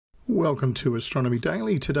Welcome to Astronomy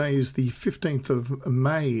Daily. Today is the 15th of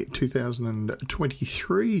May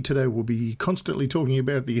 2023. Today we'll be constantly talking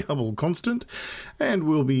about the Hubble constant and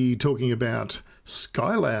we'll be talking about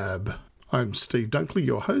Skylab. I'm Steve Dunkley,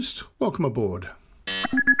 your host. Welcome aboard.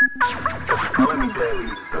 Astronomy Daily,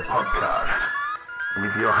 the podcast,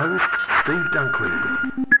 with your host, Steve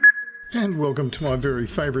Dunkley. And welcome to my very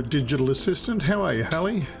favourite digital assistant. How are you,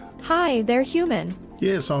 Hallie? Hi, they're human.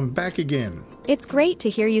 Yes, I'm back again. It's great to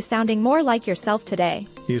hear you sounding more like yourself today.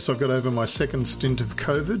 Yes, I got over my second stint of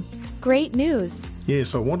COVID. Great news.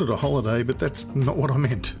 Yes, I wanted a holiday, but that's not what I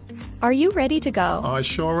meant. Are you ready to go? I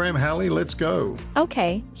sure am, Hallie. Let's go.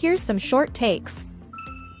 Okay, here's some short takes.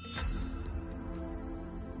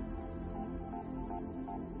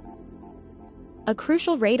 A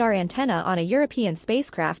crucial radar antenna on a European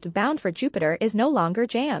spacecraft bound for Jupiter is no longer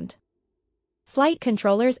jammed. Flight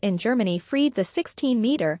controllers in Germany freed the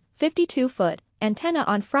 16-meter, 52-foot antenna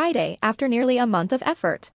on Friday after nearly a month of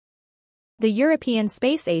effort. The European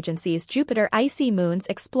Space Agency's Jupiter Icy Moons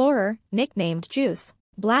Explorer, nicknamed JUICE,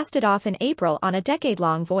 blasted off in April on a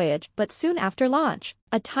decade-long voyage, but soon after launch,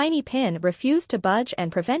 a tiny pin refused to budge and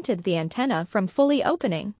prevented the antenna from fully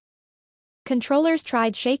opening. Controllers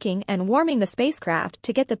tried shaking and warming the spacecraft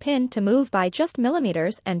to get the pin to move by just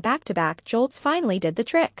millimeters, and back-to-back jolts finally did the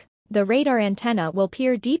trick. The radar antenna will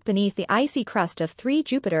peer deep beneath the icy crust of 3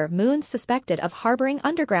 Jupiter moons suspected of harboring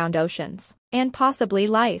underground oceans, and possibly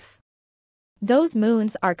life. Those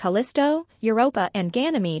moons are Callisto, Europa and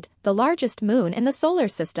Ganymede, the largest moon in the solar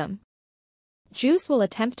system. JUICE will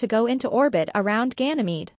attempt to go into orbit around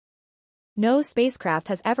Ganymede. No spacecraft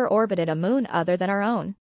has ever orbited a moon other than our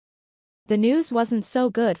own. The news wasn't so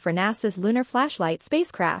good for NASA's Lunar Flashlight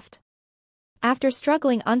spacecraft. After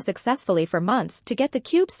struggling unsuccessfully for months to get the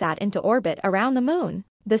CubeSat into orbit around the moon,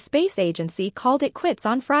 the space agency called it quits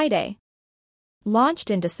on Friday.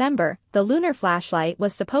 Launched in December, the Lunar Flashlight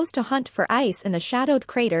was supposed to hunt for ice in the shadowed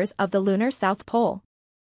craters of the lunar South Pole.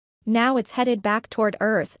 Now it's headed back toward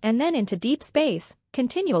Earth and then into deep space,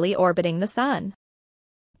 continually orbiting the Sun.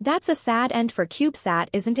 That's a sad end for CubeSat,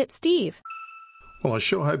 isn't it, Steve? Well, I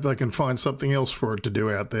sure hope they can find something else for it to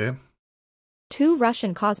do out there. 2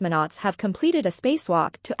 Russian cosmonauts have completed a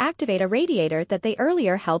spacewalk to activate a radiator that they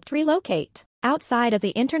earlier helped relocate outside of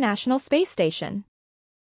the International Space Station.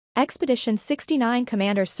 Expedition 69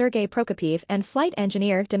 Commander Sergei Prokopyev and flight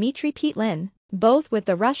engineer Dmitry Petlin, both with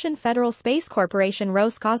the Russian Federal Space Corporation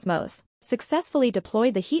Roscosmos, successfully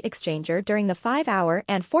deployed the heat exchanger during the 5-hour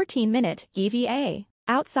and 14-minute EVA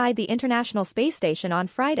outside the International Space Station on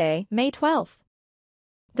Friday, May 12.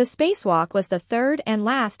 The spacewalk was the third and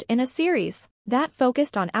last in a series that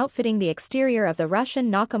focused on outfitting the exterior of the Russian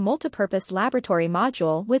Nauka multipurpose laboratory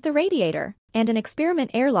module with the radiator, and an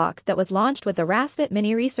experiment airlock that was launched with the Rasput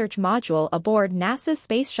mini research module aboard NASA's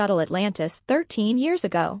Space Shuttle Atlantis 13 years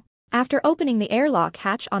ago. After opening the airlock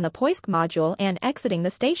hatch on the Poisk module and exiting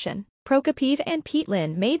the station, Prokopyev and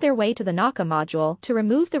Petlin made their way to the Nauka module to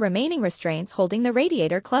remove the remaining restraints holding the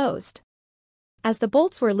radiator closed. As the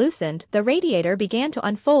bolts were loosened, the radiator began to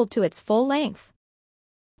unfold to its full length.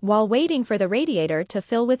 While waiting for the radiator to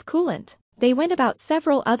fill with coolant, they went about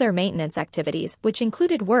several other maintenance activities, which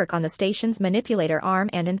included work on the station's manipulator arm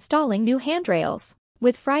and installing new handrails.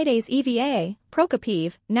 With Friday's EVA,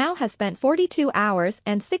 Prokopyev now has spent 42 hours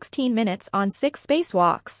and 16 minutes on 6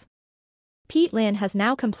 spacewalks. Petlin has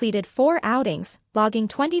now completed 4 outings, logging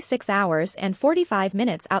 26 hours and 45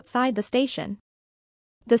 minutes outside the station.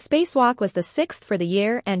 The spacewalk was the 6th for the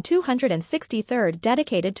year and 263rd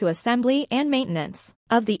dedicated to assembly and maintenance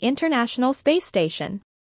of the International Space Station.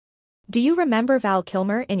 Do you remember Val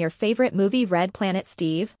Kilmer in your favorite movie Red Planet,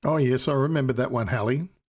 Steve? Oh yes, I remember that one, Hallie.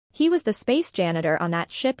 He was the space janitor on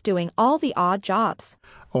that ship doing all the odd jobs.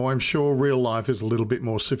 Oh, I'm sure real life is a little bit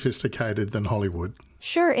more sophisticated than Hollywood.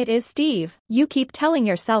 Sure it is, Steve. You keep telling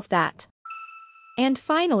yourself that. And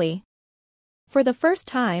finally, for the first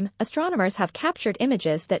time, astronomers have captured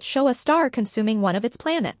images that show a star consuming one of its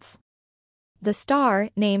planets. The star,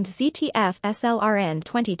 named ZTF SLRN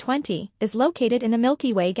 2020, is located in the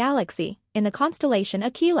Milky Way galaxy, in the constellation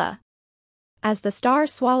Aquila. As the star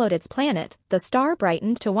swallowed its planet, the star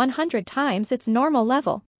brightened to 100 times its normal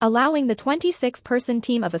level, allowing the 26-person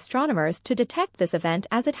team of astronomers to detect this event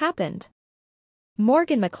as it happened.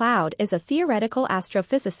 Morgan McLeod is a theoretical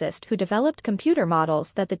astrophysicist who developed computer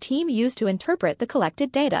models that the team used to interpret the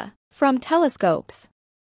collected data from telescopes.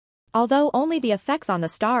 Although only the effects on the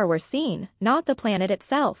star were seen, not the planet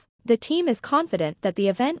itself, the team is confident that the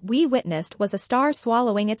event we witnessed was a star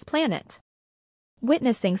swallowing its planet.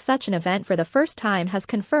 Witnessing such an event for the first time has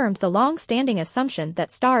confirmed the long-standing assumption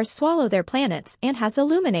that stars swallow their planets and has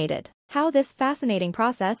illuminated how this fascinating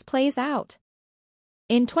process plays out.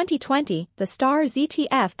 In 2020, the star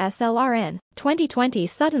ZTF SLRN 2020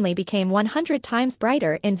 suddenly became 100 times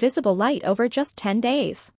brighter in visible light over just 10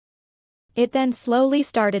 days. It then slowly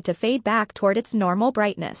started to fade back toward its normal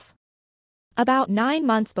brightness. About 9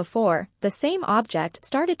 months before, the same object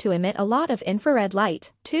started to emit a lot of infrared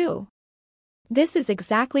light, too. This is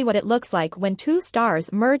exactly what it looks like when two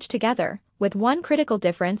stars merge together. With one critical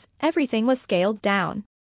difference: everything was scaled down.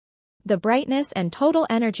 The brightness and total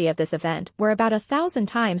energy of this event were about 1,000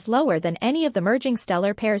 times lower than any of the merging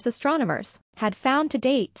stellar pairs astronomers had found to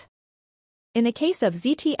date. In the case of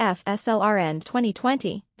ZTF SLRN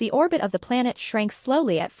 2020, the orbit of the planet shrank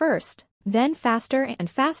slowly at first, then faster and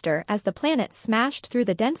faster as the planet smashed through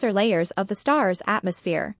the denser layers of the star's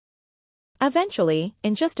atmosphere. Eventually,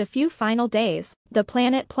 in just a few final days, the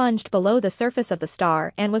planet plunged below the surface of the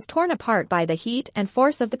star and was torn apart by the heat and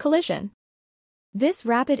force of the collision. This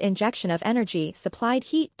rapid injection of energy supplied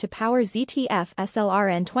heat to power ZTF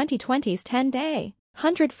SLRN 2020's 10-day,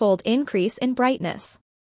 100-fold increase in brightness.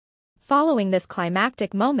 Following this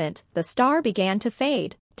climactic moment, the star began to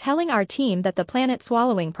fade, telling our team that the planet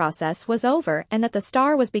swallowing process was over and that the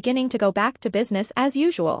star was beginning to go back to business as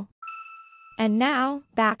usual. And now,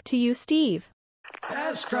 back to you, Steve.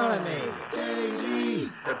 Astronomy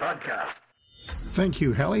Daily, the podcast. Thank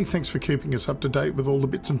you, Hallie. Thanks for keeping us up to date with all the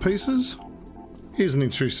bits and pieces. Here's an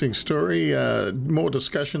interesting story. More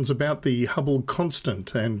discussions about the Hubble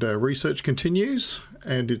constant, and research continues,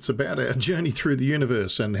 and it's about our journey through the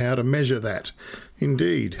universe and how to measure that.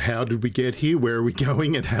 Indeed, how did we get here? Where are we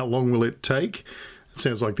going? And how long will it take? It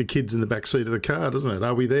sounds like the kids in the back seat of the car, doesn't it?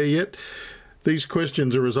 Are we there yet? These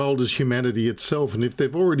questions are as old as humanity itself, and if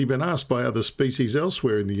they've already been asked by other species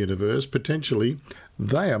elsewhere in the universe, potentially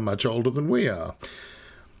they are much older than we are.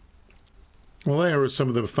 Well, they are some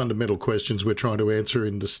of the fundamental questions we're trying to answer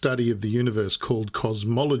in the study of the universe called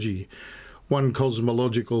cosmology. One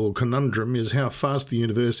cosmological conundrum is how fast the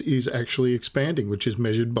universe is actually expanding, which is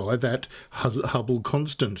measured by that Hubble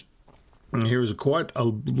constant. And here is quite a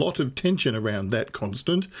lot of tension around that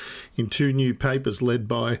constant. In two new papers led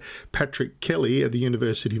by Patrick Kelly at the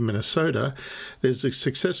University of Minnesota, there's a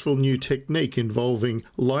successful new technique involving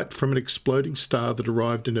light from an exploding star that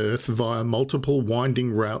arrived on Earth via multiple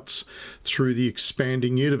winding routes through the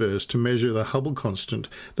expanding universe to measure the Hubble constant.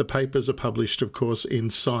 The papers are published, of course, in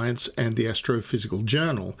Science and the Astrophysical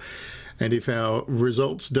Journal. And if our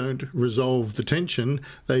results don't resolve the tension,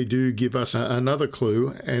 they do give us another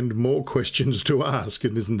clue and more questions to ask.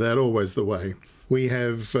 And isn't that always the way? We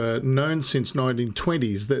have known since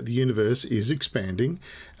 1920s that the universe is expanding,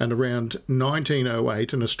 and around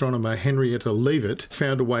 1908 an astronomer, Henrietta Leavitt,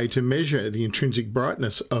 found a way to measure the intrinsic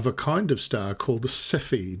brightness of a kind of star called a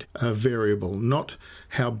Cepheid, a variable, not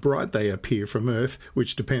how bright they appear from Earth,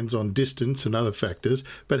 which depends on distance and other factors,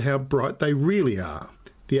 but how bright they really are.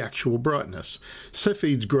 The actual brightness.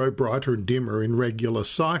 Cepheids grow brighter and dimmer in regular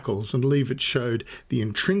cycles, and Leavitt showed the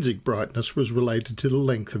intrinsic brightness was related to the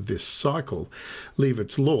length of this cycle.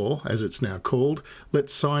 Leavitt's law, as it's now called,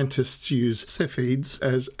 lets scientists use Cepheids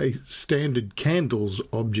as a standard candles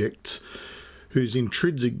object whose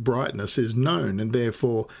intrinsic brightness is known and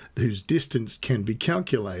therefore whose distance can be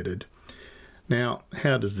calculated. Now,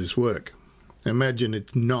 how does this work? Imagine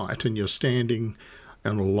it's night and you're standing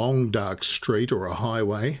on a long dark street or a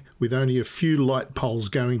highway with only a few light poles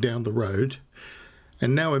going down the road.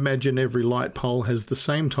 And now imagine every light pole has the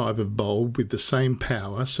same type of bulb with the same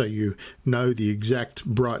power, so you know the exact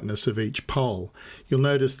brightness of each pole. You'll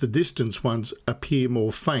notice the distant ones appear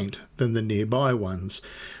more faint than the nearby ones.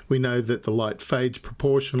 We know that the light fades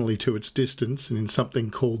proportionally to its distance and in something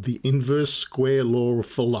called the inverse square law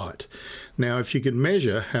for light. Now, if you can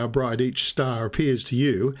measure how bright each star appears to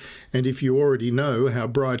you, and if you already know how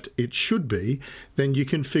bright it should be, then you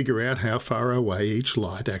can figure out how far away each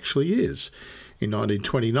light actually is. In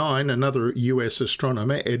 1929, another US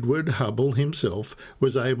astronomer, Edward Hubble himself,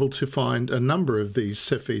 was able to find a number of these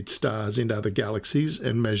Cepheid stars in other galaxies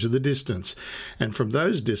and measure the distance. And from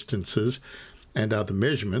those distances and other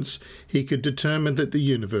measurements, he could determine that the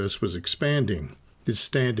universe was expanding. This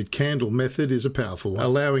standard candle method is a powerful one,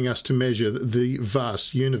 allowing us to measure the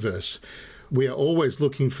vast universe. We are always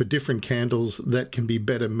looking for different candles that can be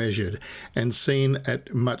better measured and seen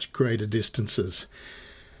at much greater distances.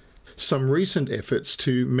 Some recent efforts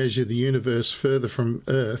to measure the universe further from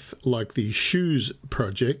Earth, like the SHOES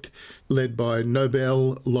project, led by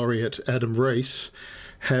Nobel laureate Adam Rees,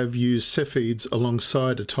 have used Cepheids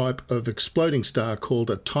alongside a type of exploding star called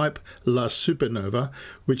a type La supernova,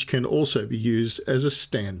 which can also be used as a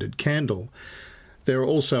standard candle. There are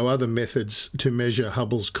also other methods to measure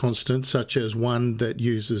Hubble's constant, such as one that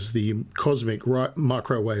uses the cosmic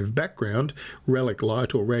microwave background, relic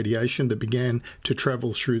light or radiation that began to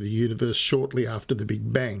travel through the universe shortly after the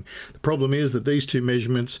Big Bang. The problem is that these two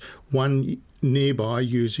measurements, one nearby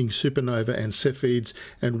using supernova and Cepheids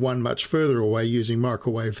and one much further away using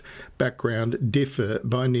microwave background, differ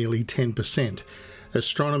by nearly 10%.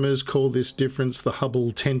 Astronomers call this difference the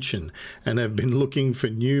Hubble tension and have been looking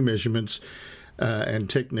for new measurements and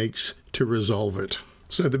techniques to resolve it.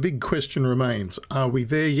 So the big question remains, are we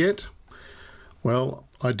there yet? Well,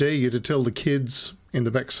 I dare you to tell the kids in the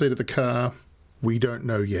back seat of the car, we don't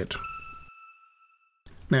know yet.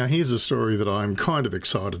 Now here's a story that I'm kind of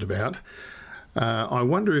excited about. I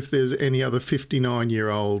wonder if there's any other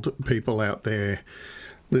 59-year-old people out there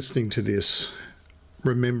listening to this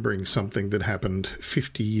remembering something that happened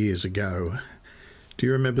 50 years ago. Do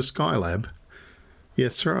you remember Skylab?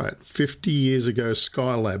 Yes, that's right. 50 years ago,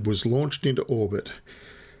 Skylab was launched into orbit.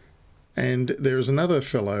 And there is another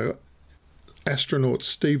fellow, astronaut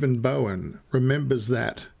Stephen Bowen, remembers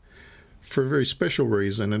that for a very special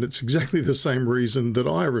reason, and it's exactly the same reason that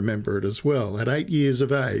I remember it as well. At 8 years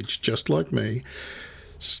of age, just like me,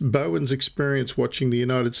 Bowen's experience watching the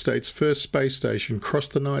United States' first space station cross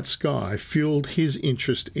the night sky fueled his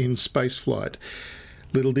interest in spaceflight.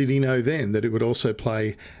 Little did he know then that it would also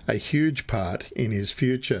play a huge part in his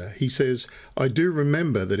future. He says, "I do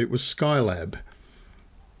remember that it was Skylab.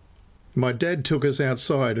 My dad took us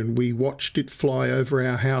outside and we watched it fly over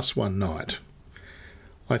our house one night.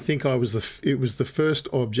 I think it was the first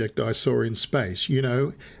object I saw in space,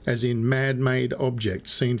 as in man-made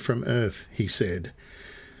objects seen from Earth," he said.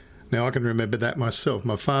 Now, I can remember that myself.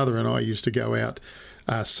 My father and I used to go out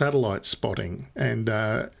satellite spotting, and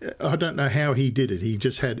I don't know how he did it. He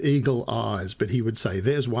just had eagle eyes, but he would say,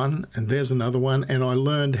 "There's one, and there's another one," and I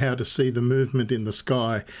learned how to see the movement in the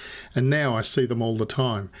sky, and now I see them all the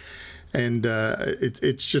time. And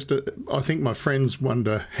it's just, I think my friends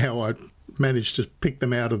wonder how I managed to pick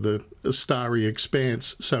them out of the starry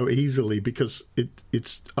expanse so easily, because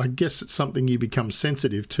I guess it's something you become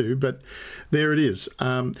sensitive to, but there it is.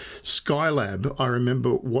 Skylab, I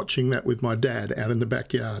remember watching that with my dad out in the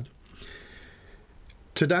backyard.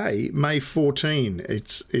 Today, May 14,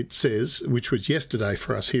 it says, which was yesterday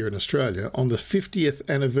for us here in Australia, on the 50th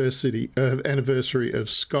anniversary of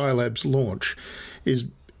Skylab's launch,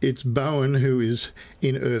 it's Bowen who is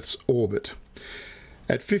in Earth's orbit.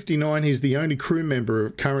 At 59, he's the only crew member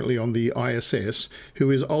currently on the ISS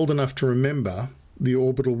who is old enough to remember the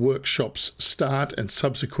orbital workshop's start and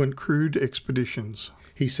subsequent crewed expeditions.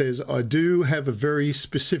 He says, "I do have a very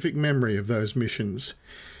specific memory of those missions.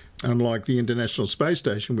 Unlike the International Space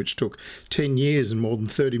Station, which took 10 years and more than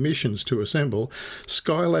 30 missions to assemble,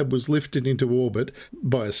 Skylab was lifted into orbit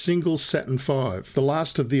by a single Saturn V, the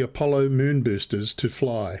last of the Apollo moon boosters to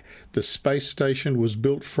fly. The space station was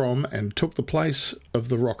built from and took the place of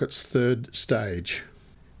the rocket's third stage."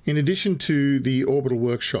 In addition to the orbital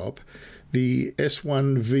workshop, the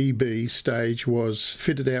S1VB stage was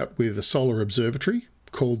fitted out with a solar observatory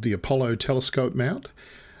called the Apollo Telescope Mount,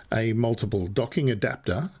 a multiple docking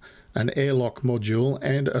adapter, an airlock module,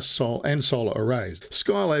 and solar arrays.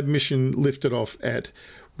 Skylab mission lifted off at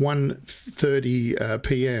 1:30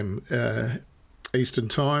 p.m. Eastern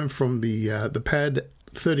Time from the pad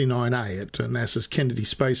 39A at NASA's Kennedy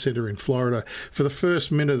Space Center in Florida. For the first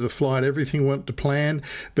minute of the flight, everything went to plan,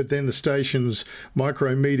 but then the station's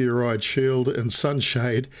micrometeorite shield and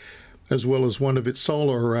sunshade, as well as one of its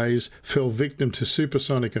solar arrays, fell victim to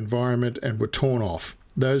supersonic environment and were torn off.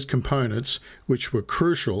 Those components, which were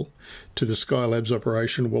crucial to the Skylab's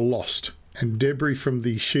operation, were lost, and debris from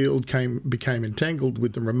the shield became entangled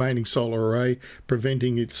with the remaining solar array,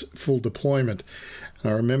 preventing its full deployment.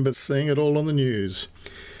 And I remember seeing it all on the news.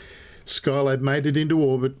 Skylab made it into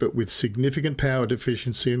orbit, but with significant power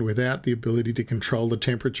deficiency and without the ability to control the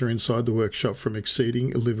temperature inside the workshop from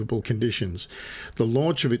exceeding livable conditions. The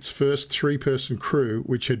launch of its first three-person crew,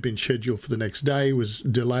 which had been scheduled for the next day, was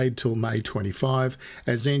delayed till May 25,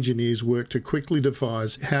 as engineers worked to quickly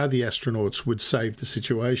devise how the astronauts would save the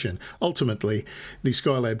situation. Ultimately, the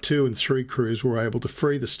Skylab 2 and 3 crews were able to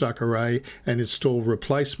free the stuck array and install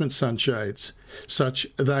replacement sunshades. Such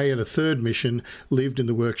they and a third mission lived in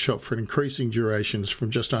the workshop for increasing durations from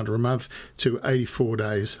just under a month to 84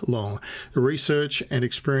 days long. The research and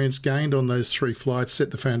experience gained on those 3 flights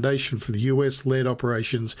set the foundation for the US-led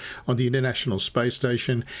operations on the International Space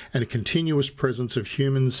Station and a continuous presence of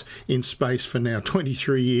humans in space for now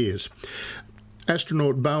 23 years.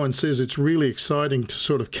 Astronaut Bowen says it's really exciting to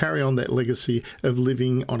sort of carry on that legacy of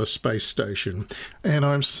living on a space station. And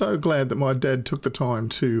I'm so glad that my dad took the time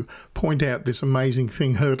to point out this amazing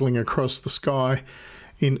thing hurtling across the sky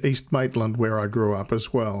in East Maitland, where I grew up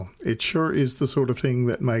as well. It sure is the sort of thing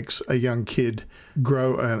that makes a young kid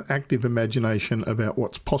grow an active imagination about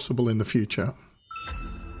what's possible in the future.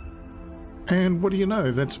 And what do you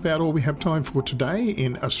know, that's about all we have time for today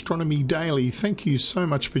in Astronomy Daily. Thank you so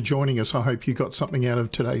much for joining us. I hope you got something out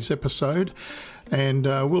of today's episode. And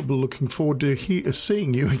we'll be looking forward to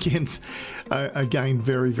seeing you again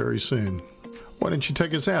very, very soon. Why don't you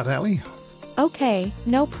take us out, Ali? Okay,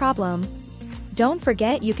 no problem. Don't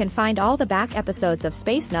forget you can find all the back episodes of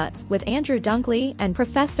Space Nuts with Andrew Dunkley and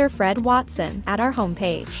Professor Fred Watson at our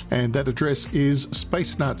homepage. And that address is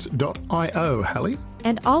spacenuts.io, Hallie.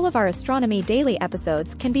 And all of our Astronomy Daily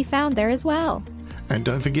episodes can be found there as well. And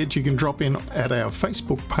don't forget you can drop in at our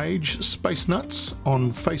Facebook page, Space Nuts,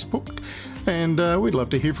 on Facebook. And we'd love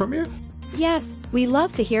to hear from you. Yes, we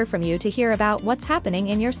love to hear from you to hear about what's happening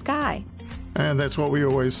in your sky. And that's what we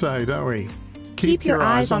always say, don't we? Keep your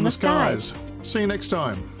eyes on the skies. See you next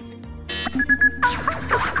time.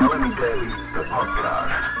 Astronomy Daily, the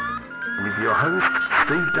podcast, with your host,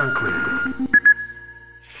 Steve Dunkley.